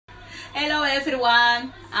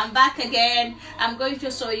everyone, I'm back again. I'm going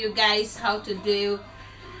to show you guys how to do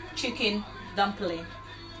chicken dumpling.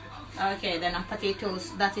 Okay, then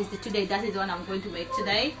potatoes. That is the one I'm going to make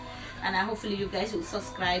today, and hopefully you guys will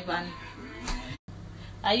subscribe. And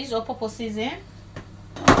I use all-purpose seasoning,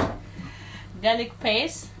 garlic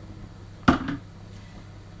paste,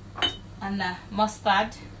 and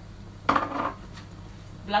mustard,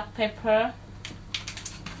 black pepper,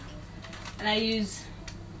 and I use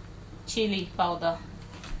chili powder,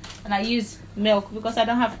 and I use milk because I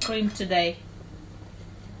don't have cream today.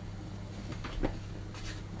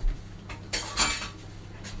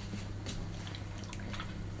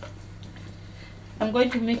 I'm going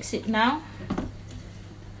to mix it now,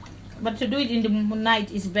 but to do it in the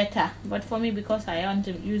night is better, but for me, because I want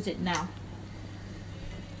to use it now,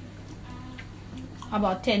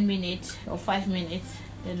 about 10 minutes or 5 minutes,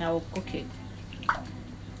 then I will cook it.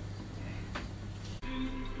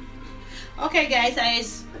 Okay guys,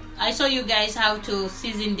 I show you guys how to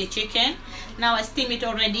season the chicken. Now I steam it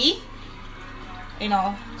already,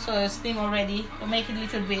 so steam already to make it a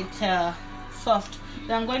little bit soft.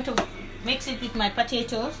 Then I'm going to mix it with my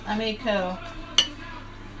potatoes. I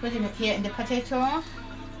put it here in the potato,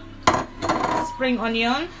 spring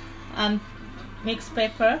onion and mixed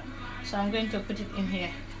pepper, so I'm going to put it in here.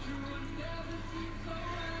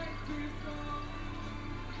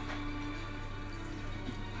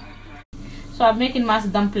 So I'm making mass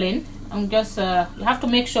dumpling. I'm just you have to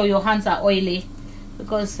make sure your hands are oily,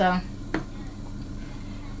 because better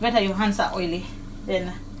your hands are oily.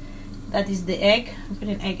 Then that is the egg. I'm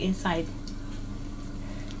putting egg inside.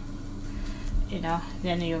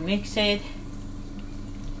 Then you mix it.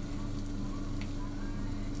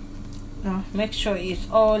 Make sure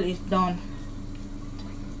all is done.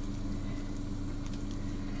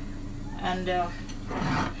 And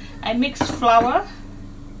I mixed flour.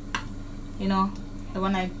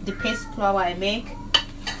 The paste flour I make.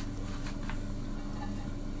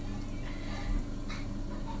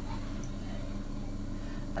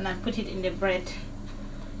 And I put it in the bread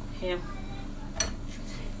here.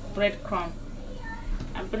 Breadcrumb.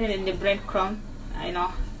 I put it in the breadcrumb.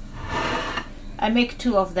 I make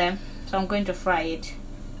 2 of them, so I'm going to fry it.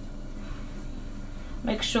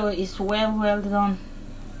 Make sure it's well done,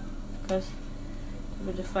 because I'm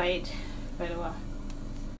going to fry it very well.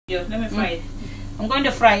 Let me fry it. I'm going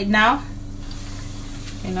to fry it now.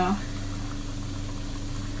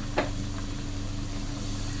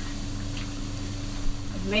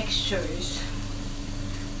 Make sure it's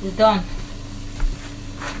done.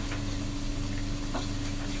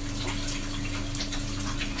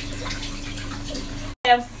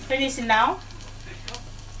 I'm finished now.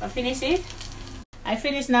 I finished it. I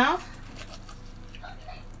finished now.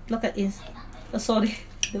 Look at this. Oh, sorry.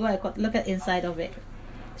 The way I cut. Look at inside of it.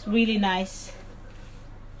 It's really nice.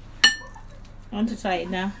 I want to try it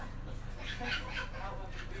now.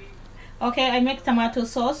 Okay, I make tomato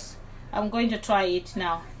sauce. I'm going to try it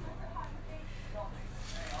now.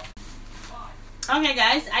 Okay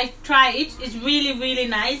guys, I try it. It's really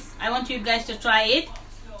nice. I want you guys to try it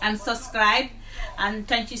and subscribe. And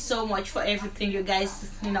thank you so much for everything, you guys.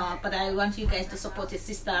 But I want you guys to support his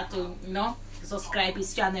sister to subscribe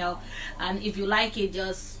his channel. And if you like it,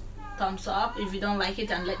 just thumbs up. If you don't like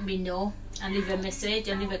it, and let me know, and leave a message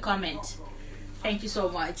and leave a comment. Thank you so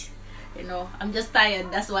much. I'm just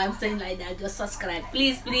tired, that's why I'm saying like that. Just subscribe,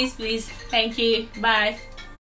 please. Thank you. Bye.